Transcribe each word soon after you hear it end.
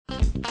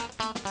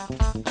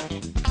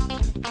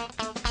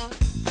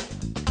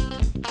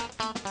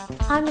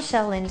I'm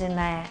Michelle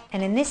Lindenmayer,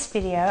 and in this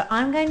video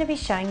I'm going to be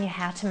showing you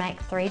how to make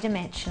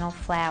three-dimensional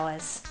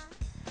flowers.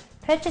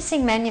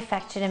 Purchasing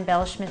manufactured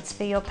embellishments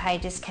for your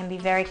pages can be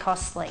very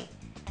costly,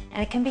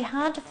 and it can be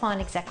hard to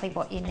find exactly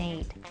what you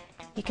need.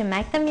 You can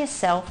make them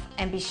yourself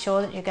and be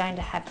sure that you're going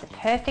to have the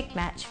perfect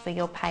match for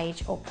your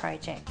page or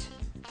project.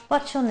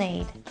 What you'll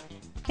need: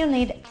 you'll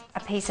need a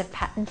piece of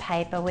pattern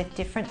paper with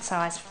different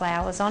sized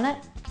flowers on it,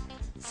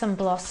 some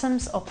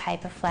blossoms or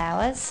paper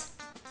flowers,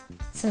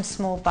 some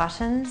small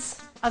buttons,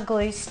 a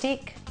glue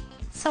stick,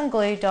 some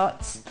glue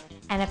dots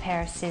and a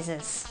pair of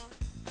scissors.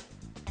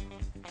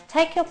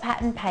 Take your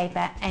pattern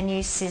paper and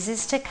use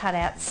scissors to cut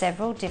out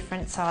several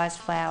different sized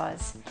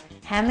flowers.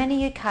 How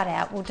many you cut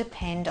out will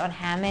depend on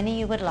how many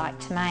you would like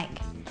to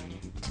make.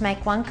 To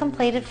make one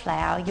completed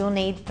flower, you'll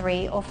need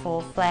 3 or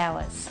 4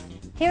 flowers.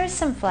 Here are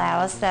some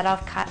flowers that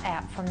I've cut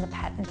out from the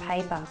pattern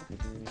paper.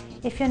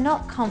 If you're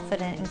not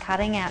confident in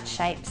cutting out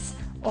shapes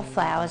or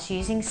flowers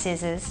using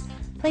scissors,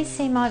 please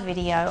see my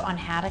video on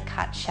how to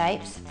cut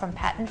shapes from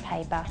pattern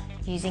paper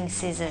using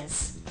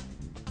scissors.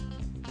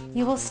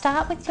 You will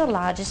start with your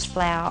largest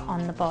flower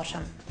on the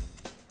bottom.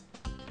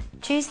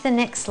 Choose the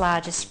next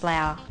largest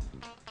flower.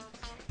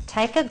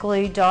 Take a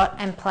glue dot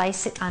and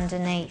place it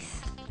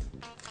underneath.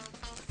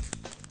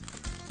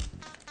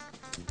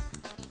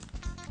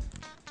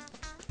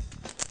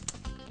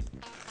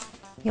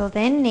 You'll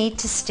then need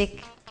to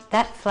stick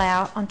that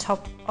flower on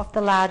top of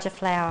the larger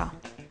flower.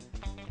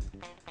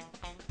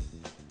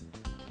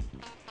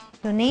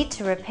 You'll need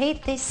to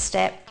repeat this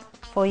step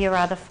for your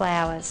other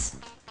flowers.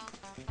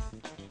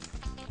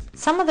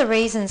 Some of the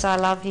reasons I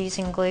love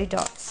using glue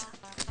dots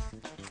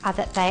are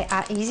that they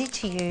are easy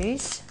to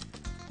use,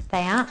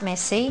 they aren't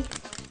messy,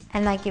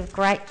 and they give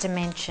great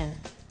dimension.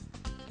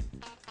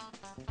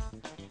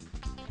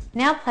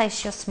 Now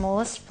place your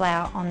smallest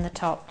flower on the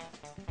top.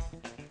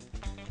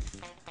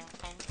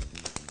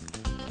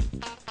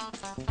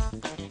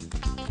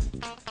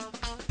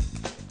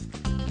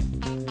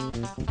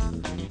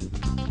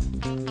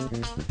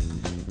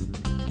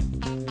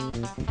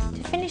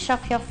 To finish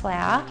off your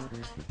flower,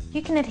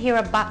 you can adhere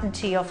a button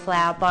to your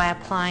flower by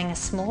applying a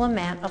small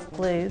amount of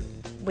glue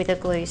with a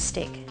glue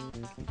stick.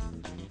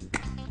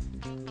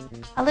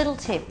 A little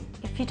tip: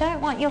 if you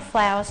don't want your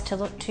flowers to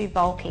look too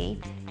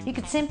bulky, you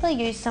could simply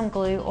use some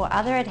glue or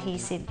other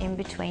adhesive in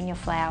between your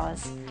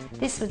flowers.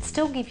 This would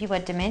still give you a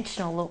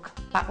dimensional look,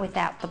 but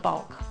without the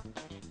bulk.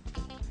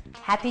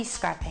 Happy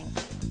scrapping!